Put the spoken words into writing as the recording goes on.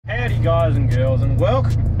guys and girls, and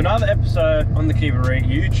welcome to another episode on the Reet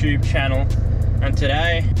YouTube channel. And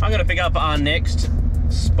today I'm going to pick up our next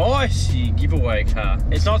spicy giveaway car.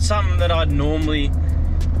 It's not something that I'd normally,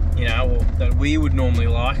 you know, or that we would normally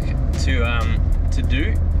like to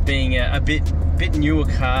do, being a bit newer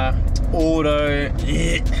car, auto,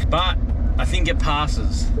 but I think it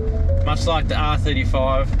passes. Much like the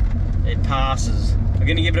R35, it passes. We're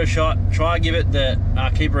gonna give it a shot, try give it the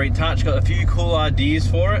Reet touch. Got a few cool ideas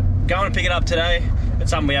for it. Going to pick it up today.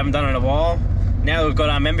 It's something we haven't done in a while. Now that we've got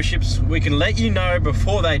our memberships, we can let you know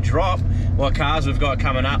before they drop what cars we've got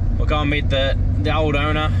coming up. We'll go and meet the old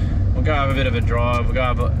owner. We'll go have a bit of a drive. We'll go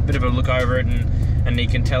have a bit of a look over it, and he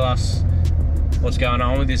can tell us what's going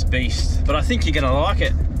on with this beast. But I think you're gonna like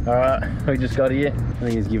it. All right, we just got here. I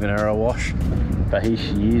think he's giving her a wash, but here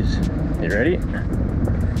she is. You ready?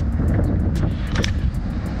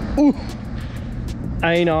 Ooh,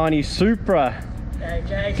 A90 Supra. Hey,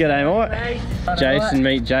 Jason. G'day, mate. Hey. Jason,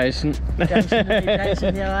 meet Jason.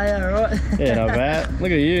 Jason, how are you? All right? Yeah, not bad.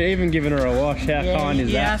 Look at you, even giving her a wash. How kind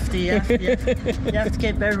is that? You have to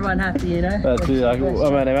keep everyone happy, you know. That's it. Like, I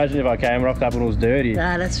mean, imagine if I came rocked up and it was dirty.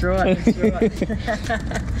 Nah, that's right. That's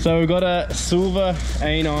right. So we've got a silver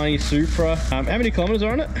A90 Supra. How many kilometers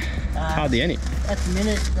are on it? Hardly any. At the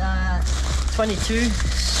minute,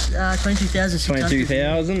 22,600.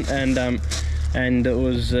 22,000, and it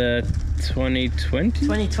was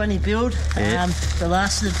 2020 build. Yeah. The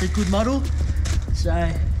last of the good model. So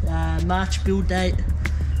March build date.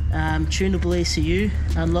 Tunable ECU,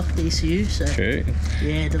 unlocked ECU. So true.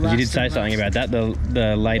 Yeah, the you last. did say something about that.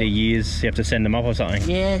 The later years, you have to send them up or something.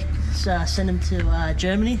 Yeah, so send them to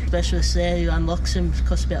Germany. Specialist there who unlocks them.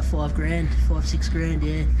 Costs about $5,000, $6 grand.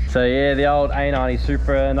 Yeah. So yeah, the old A90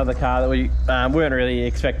 Supra, another car that we weren't really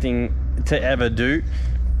expecting to ever do.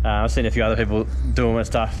 I've seen a few other people doing and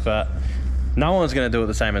stuff, but no one's going to do it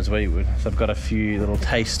the same as we would. So I've got a few little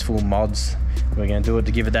tasteful mods. We're going to do it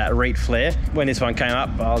to give it that Reet flair. When this one came up,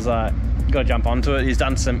 I was like, you got to jump onto it. He's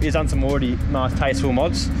done some already nice tasteful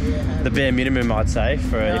mods. Yeah, the bare minimum, I'd say,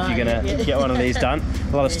 for if you're going to get one of these done.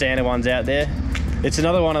 A lot of standard ones out there. It's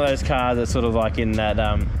another one of those cars that's sort of like in that,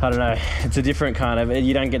 I don't know, it's a different kind of,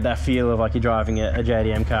 you don't get that feel of like you're driving a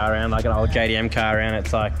JDM car around, like an old JDM car around.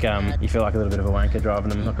 It's like, you feel like a little bit of a wanker driving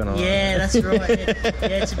them, not gonna lie. Yeah, that's right. Yeah,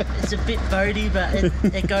 it's a bit boaty, but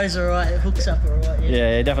it goes all right, it hooks up all right.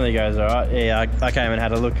 Yeah, it definitely goes all right. Yeah, I came and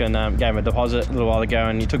had a look and gave him a deposit a little while ago,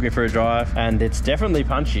 and you took me for a drive, and it's definitely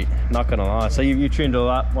punchy, not gonna lie. So you tuned it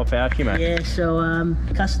all up. What power can you make? Yeah, so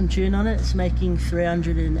custom tune on it. It's making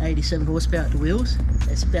 387 horsepower at the wheels.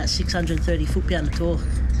 It's about 630 foot-pound of torque.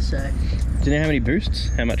 So, do you know how many boosts?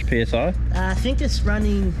 How much PSI? I think it's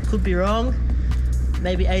running, could be wrong,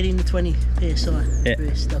 maybe 18 to 20 PSI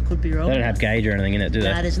boost. I could be wrong. They don't have gauge or anything in it, do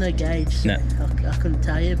they? Nah, there's no gauge. So no. I couldn't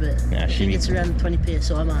tell you, but I think it's around the 20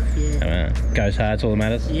 PSI mark, yeah. Goes hard, it's all that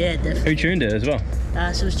matters. Yeah, definitely. Who tuned it as well?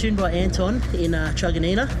 So it was tuned by Anton in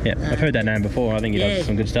Truganina. Yeah, I've heard that name before. I think he does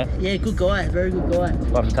some good stuff. Yeah, good guy, very good guy.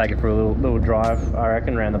 I'll have to take it for a little drive, I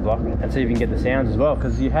reckon, around the block and see if you can get the sounds as well,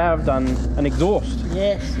 because you have done an exhaust.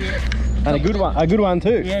 Yes, yeah. And a good one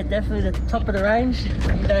too. Yeah, definitely the top of the range.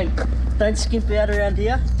 You don't skimp out around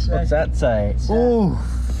here. So, what's that say? Ooh.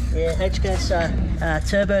 Yeah, HKS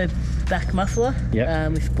turbo back muffler.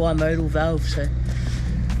 Yep. With bimodal valve. So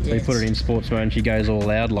you put it in sports mode and she goes all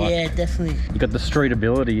loud like. Yeah, definitely. You got the street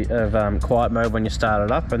ability of quiet mode when you start it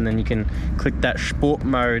up, and then you can click that sport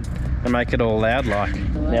mode and make it all loud like.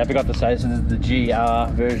 Now I forgot to say, so this is the GR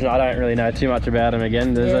version. I don't really know too much about them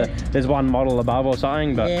again. There's one model above or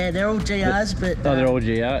something, but yeah, they're all GRs, but they're all GR.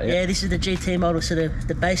 Yeah, this is the GT model, so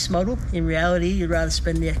the base model. In reality, you'd rather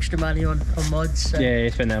spend the extra money on mods. So. Yeah, you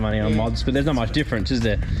spend that money on mods, but there's not much difference, is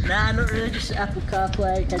there? Nah, not really. Just Apple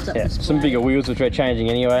CarPlay, heads-up display. Some bigger wheels which we're changing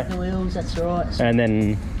anyway. The wheels, that's right. So and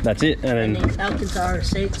then that's it. And then Alcantara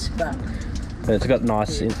seats, but it's got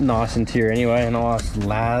nice interior anyway, nice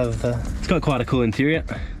leather. It's got quite a cool interior,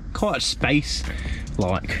 quite space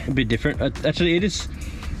like, a bit different. Actually, it is.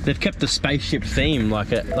 They've kept the spaceship theme like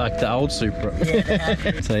the old Supra. Yeah, they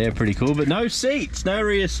have. So yeah, pretty cool. But no seats, no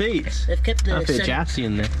rear seats. They've kept the chassis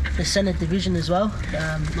in there. The Senate division as well.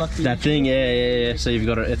 Like that thing, yeah. So you've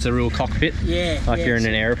got it's a real cockpit. Yeah. Like you're in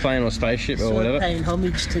an airplane or spaceship or whatever. Paying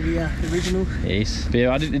homage to the original. Yes. But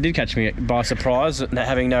yeah, it did catch me by surprise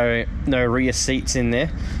having no rear seats in there.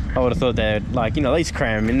 I would have thought they'd, like, you know, at least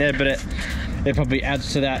cram them in there, but it probably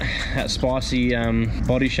adds to that spicy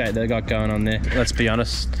body shape they got going on there. Let's be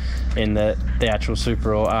honest, in the actual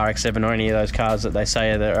Supra or RX-7 or any of those cars that they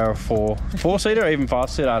say are a four-seater or even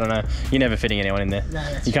five-seater, I don't know, you're never fitting anyone in there.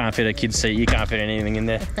 No, you can't fit a kid's seat, you can't fit anything in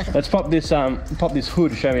there. Let's pop this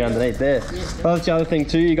hood, show me underneath there. Well, that's the other thing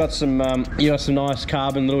too, you got some nice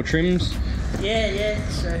carbon little trims. Yeah,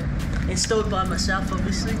 so installed by myself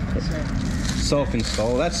obviously. So.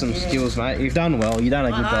 Self-install, that's some skills, mate. You've done well, you've done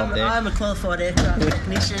a good job there. I'm a qualified aircraft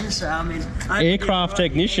technician, so I mean... Aircraft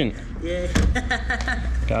technician? Yeah.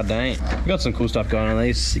 God dang. We've got some cool stuff going on.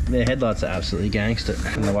 Their headlights are absolutely gangster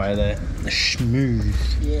in the way they're smooth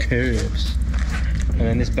curves. And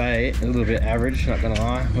then this bay, a little bit average, not gonna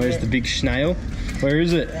lie. Where's the big snail? Where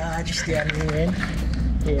is it? Just down here, man.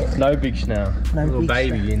 Yeah. No big snail. No little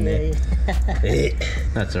baby in there. Yeah.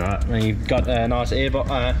 That's alright. And you've got a nice air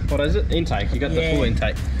what is it? Intake. You got the full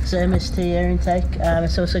intake. So MST air intake.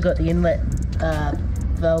 It's also got the inlet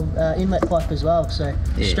valve, inlet pipe as well. So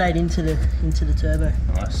straight into the turbo.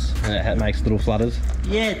 Nice. And it makes little flutters.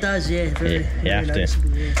 Yeah, it does. Yeah. Very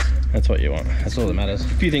noticeable. Yeah. That's what you want. That's all that matters. A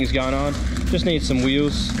few things going on. Just need some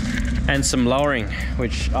wheels and some lowering,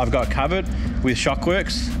 which I've got covered with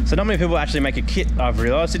Shockworks. So not many people actually make a kit, I've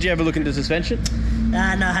realised. Did you ever look into suspension? No,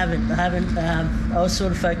 I haven't. I was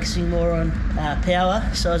sort of focusing more on power,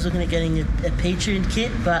 so I was looking at getting a P-tuned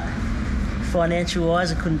kit, but financial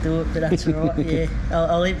wise I couldn't do it, but that's alright. Yeah,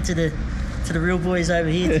 I'll leave it to the real boys over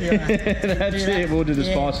here That's it. We'll do the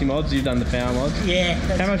spicy mods. You've done the power mods. Yeah.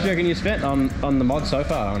 How much do you reckon you spent on the mod so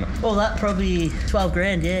far on it? Well, that probably 12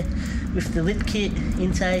 grand, yeah, with the lip kit,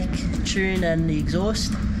 intake, tune, and the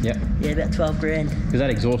exhaust. Yep. Yeah, about 12 grand. Because that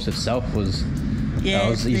exhaust itself was.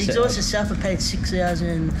 Yeah, the exhaust itself, I paid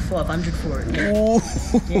 $6,500 for it.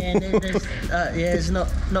 Yeah, there's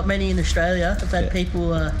not many in Australia. I've had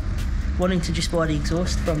people wanting to just buy the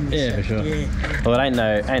exhaust from me. Yeah, for sure. Yeah. Well, it ain't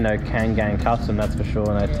no Kangang custom, that's for sure.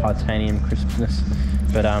 No titanium crispness.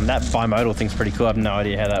 But that bimodal thing's pretty cool. I have no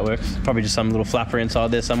idea how that works. Probably just some little flapper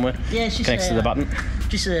inside there somewhere. Yeah, it's just connects to the button.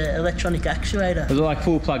 Just an electronic actuator. Is it like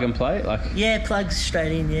full plug and play? Yeah, plugs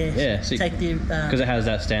straight in. Yeah. Yeah. So take the because it has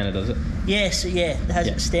that standard, does it? Yeah. So it has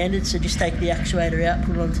it standard. So just take the actuator out,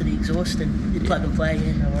 put it onto the exhaust, and you plug and play.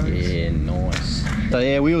 Yeah, no worries. Yeah, nice. So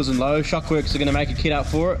yeah, wheels and low. Shockworks are going to make a kit up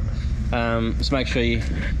for it. Just make sure you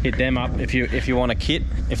hit them up if you want a kit.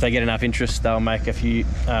 If they get enough interest, they'll make a few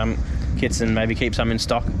kits and maybe keep some in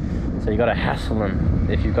stock. So you got to hassle them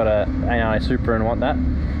if you've got a Supra and want that,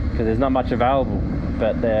 because there's not much available,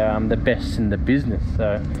 but they're the best in the business.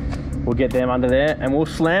 So we'll get them under there and we'll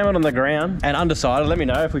slam it on the ground. And undecided, let me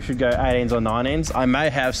know if we should go 18s or 19s. I may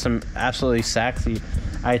have some absolutely sexy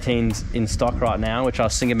 18s in stock right now, which I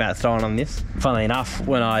was thinking about throwing on this. Funnily enough,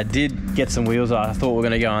 when I did get some wheels I thought we were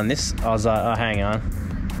going to go on this, I was like, oh, hang on,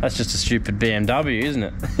 that's just a stupid BMW, isn't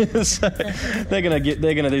it? So they're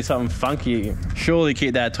gonna do something funky. Surely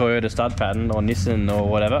keep that Toyota stud pattern or Nissan or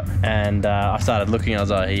whatever. And I started looking, I was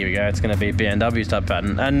like, here we go, it's gonna be BMW stud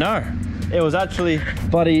pattern. And no, it was actually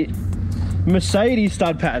bloody Mercedes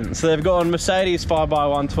stud pattern. So they've got a Mercedes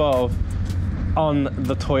 5x112 on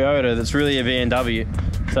the Toyota that's really a BMW.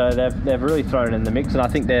 So they've really thrown it in the mix, and I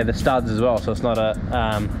think they're the studs as well. So it's not a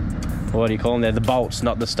what do you call them? They're the bolts,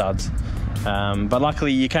 not the studs. But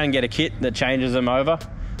luckily you can get a kit that changes them over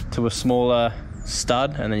to a smaller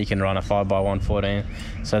stud, and then you can run a 5x114.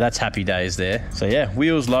 So that's happy days there. So yeah,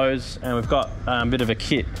 wheels, lows, and we've got a bit of a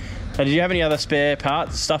kit. Did you have any other spare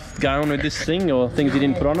parts, stuff going on with this thing, or things you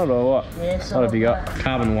didn't put on it, or what? Yeah, so what have you got?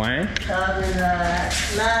 Carbon wang? Carbon, nah,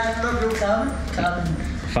 not real carbon. Carbon.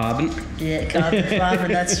 Farbon? Yeah, carbon farbon,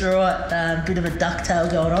 that's right. Bit of a ducktail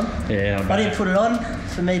going on. Yeah, I didn't put it on,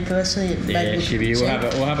 for me personally. Yeah, Shibby,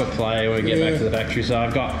 we'll have a play when we get back to the factory. So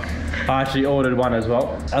I actually ordered one as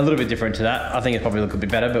well. A little bit different to that. I think it probably look a bit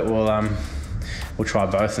better, but we'll try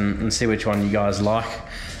both and see which one you guys like.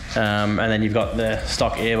 And then you've got the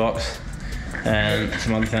stock airbox and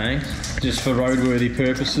some other things, just for roadworthy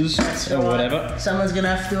purposes or whatever. Someone's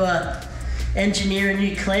gonna have to engineer a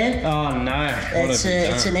new clamp. Oh no!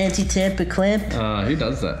 It's an anti-tamper clamp. Who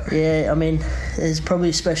does that? Yeah, I mean, there's probably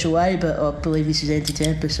a special way, but I believe this is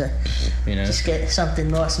anti-tamper, so just get something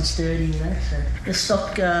nice and sturdy, you know. So the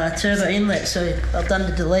stock turbo inlet. So I've done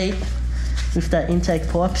the delete with that intake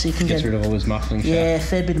pipe, so you can get rid of all this muffling. Yeah, a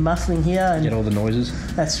fair bit of muffling here. And get all the noises.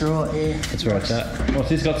 That's right, yeah. That's where it's at. Well,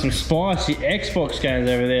 this got some spicy Xbox games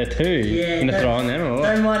over there too. Yeah. You gonna throw on them or what?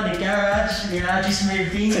 Don't mind the garage. Yeah, I just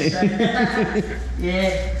moved in. So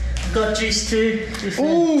yeah, I've got Juice 2.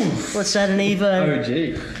 Ooh! What's that, an Evo?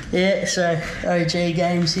 OG. Yeah, so OG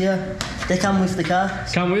games here. They come with the car.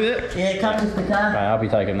 Come with it? Yeah, come with the car. Mate, I'll be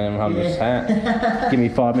taking them 100%. Give me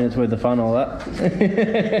 5 minutes worth of fun, all that.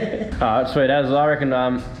 Alright, sweet as. I reckon,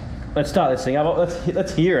 let's start this thing up.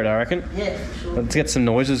 Let's hear it, I reckon. Yeah, sure. Let's get some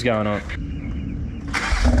noises going on.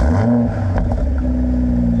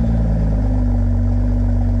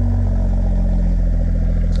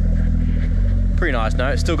 Pretty nice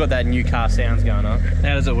note. Still got that new car sounds going on.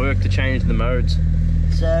 How does it work to change the modes?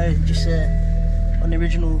 So just on the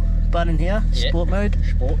original button here, sport mode.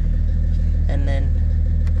 Sport. And then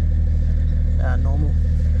normal.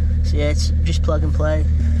 So yeah, it's just plug and play.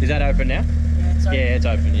 Is that open now? Yeah, it's open. Yeah, it's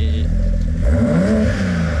open. Yeah.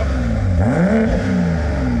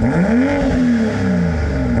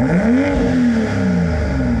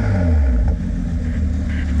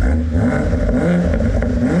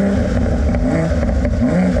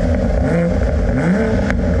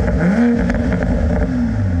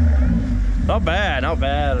 Not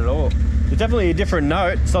bad at all. It's definitely a different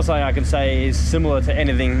note. It's not something I can say is similar to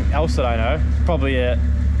anything else that I know. Probably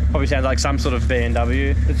sounds like some sort of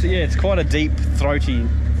BMW. It's quite a deep, throaty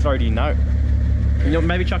note.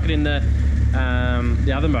 Maybe chuck it in the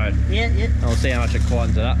other mode. Yeah. And we'll see how much it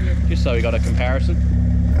quietens it up, just so we got a comparison.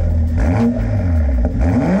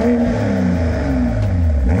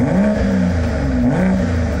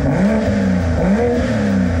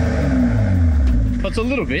 But it's a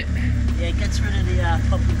little bit. Yeah, it gets rid of the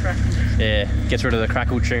pop and crackle. Yeah, gets rid of the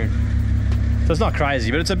crackle tune. So it's not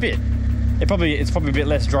crazy, but it's a bit. It's probably a bit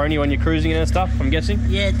less drony when you're cruising and stuff, I'm guessing.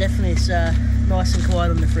 Yeah, definitely. It's nice and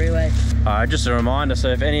quiet on the freeway. Alright, just a reminder, so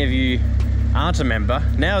if any of you aren't a member,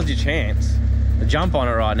 now's your chance to jump on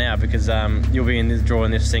it right now, because you'll be in this draw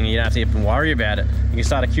in this thing and you don't have to even worry about it. You can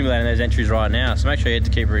start accumulating those entries right now, so make sure you head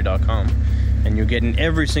to keeperreet.com and you'll get in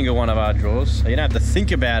every single one of our draws. So you don't have to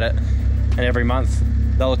think about it, and every month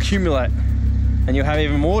they'll accumulate and you'll have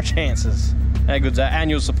even more chances. How good's that? And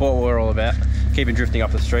you'll support what we're all about, keeping drifting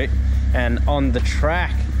off the street and on the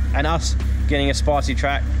track, and us getting a spicy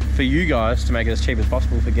track for you guys to make it as cheap as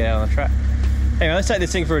possible to get out on the track. Anyway, let's take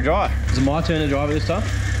this thing for a drive. Is it my turn to drive it this time?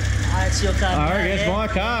 It's your car. I reckon it's my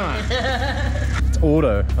car, mate. It's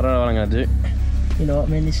auto. I don't know what I'm going to do. You know what,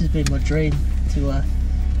 man? This has been my dream to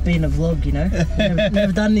be in a vlog, you know?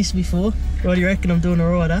 Never done this before. What do you reckon? I'm doing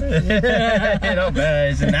alright, huh? Not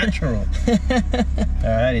bad. It's a natural. Alright,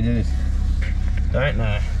 how do you do this? Don't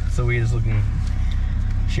know. It's the weirdest looking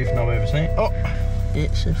shift knob I've ever seen. Oh!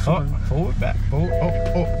 Yeah, so forward, back, forward,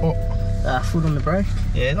 foot on the brake.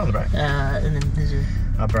 Yeah, it's on the brake. And then there's a...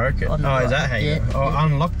 I broke it. Oh, is that how you... Oh,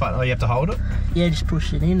 unlock button. Oh, you have to hold it? Yeah, just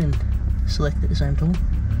push it in and select it at the same time.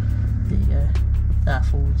 There you go.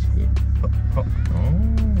 Forwards, yeah. Oh.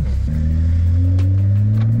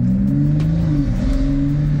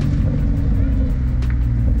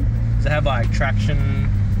 Does it have like traction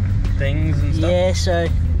things and stuff? Yeah, so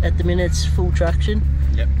at the minute it's full traction.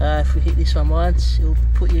 Yep. If we hit this one once, it'll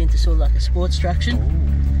put you into sort of like a sports traction. Ooh.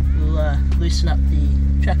 We'll loosen up the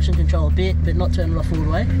traction control a bit, but not turn it off all the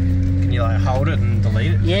way. Can you like hold it and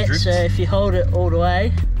delete it? Yeah, so if you hold it all the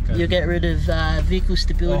way, you'll get rid of vehicle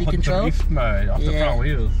stability control. Drift mode, off the front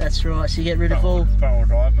wheels. That's right, so you get rid of all front-wheel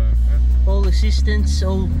drive mode. All assistance,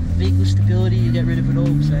 all vehicle stability, you get rid of it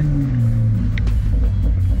all. So.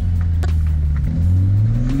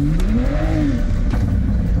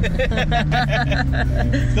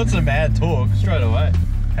 It's got some bad torque straight away.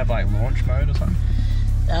 Have like launch mode or something?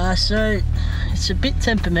 So it's a bit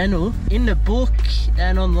temperamental. In the book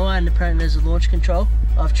and online apparently there's a launch control.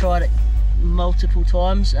 I've tried it multiple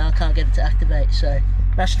times and I can't get it to activate, so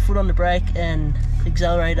mash the foot on the brake and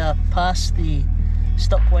accelerator past the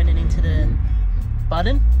stop point and into the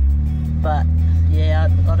button, but yeah,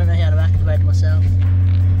 I don't know how to activate it myself.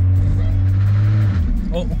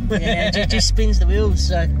 Oh. Yeah, it just spins the wheels,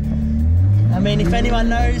 so I mean, if anyone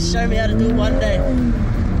knows, show me how to do it one day.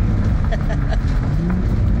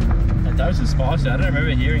 That dose is spicy. I don't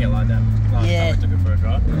remember hearing it like that last time I took it for a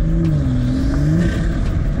drive.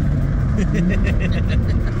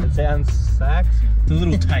 It sounds sexy. It's a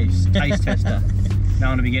little taste tester. Don't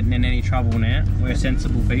want to be getting in any trouble now. We're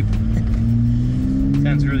sensible people.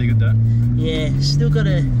 Sounds really good though. Yeah, still got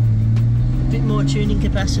a bit more tuning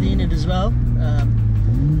capacity in it as well.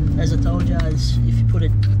 As I told you, if you put a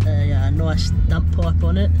nice dump pipe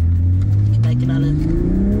on it, you can make another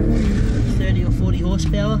 30 or 40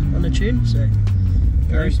 horsepower on the tune. So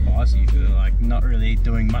very spicy for like not really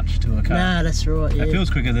doing much to a car. Nah, that's right. Yeah. It feels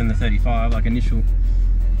quicker than the 35. Like initial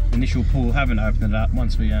pull. Haven't opened it up.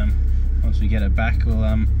 Once we get it back, we'll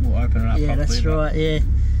open it up. Yeah, properly, that's right. Yeah.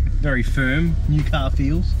 Very firm. New car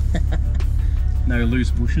feels. No loose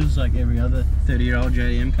bushes like every other 30-year-old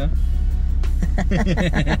JDM car.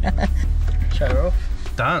 Shut her off.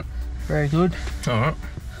 Done. Very good. Alright.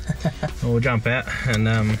 We'll jump out and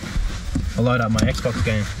I'll load up my Xbox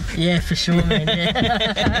game. Yeah, for sure, man.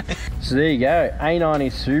 Yeah. So there you go,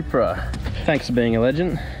 A90 Supra. Thanks for being a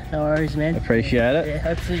legend. No worries, man. Appreciate it. Yeah,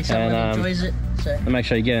 hopefully someone enjoys it. So. And make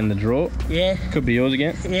sure you get in the draw. Yeah. Could be yours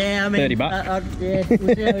again. Yeah, I mean, 30 bucks. Yeah,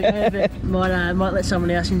 we'll see how we go, but might let someone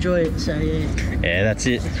else enjoy it. So yeah. Yeah, that's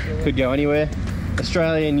it. Could go anywhere.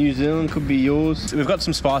 Australia and New Zealand could be yours. We've got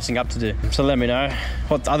some spicing up to do. So let me know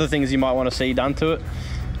what other things you might want to see done to it.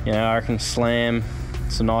 You know, I reckon slam,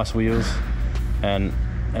 some nice wheels, and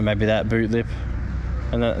maybe that boot lip.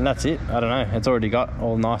 And that's it. I don't know. It's already got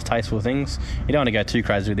all nice, tasteful things. You don't want to go too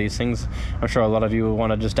crazy with these things. I'm sure a lot of you will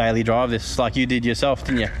want to just daily drive this like you did yourself,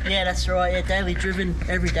 didn't you? Yeah, that's right. Yeah, daily driven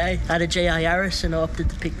every day. I had a GR Yaris and I opted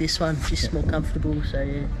to pick this one. Just more comfortable, so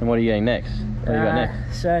yeah. And what are you getting next? What have you got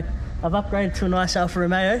next? So I've upgraded to a nice Alfa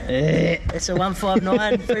Romeo. It's a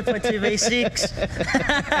 159 3.2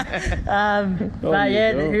 V6. But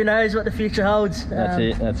yeah, who knows what the future holds.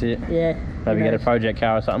 That's it. Yeah. Maybe get a project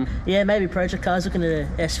car or something. Yeah, maybe project cars. Looking at a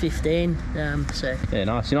S15. So yeah,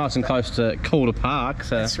 nice. You're nice and close to Calder Park.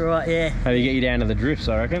 So that's right. Yeah. Maybe get you down to the drifts,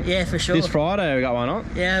 I reckon. Yeah, for sure. This Friday we got one on.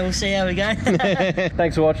 Yeah, we'll see how we go.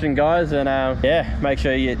 Thanks for watching, guys, and yeah, make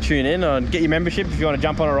sure you tune in and get your membership if you want to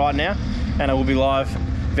jump on it right now, and it will be live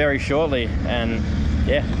very shortly, and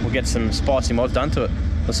yeah, we'll get some spicy mods done to it.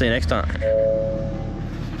 We'll see you next time.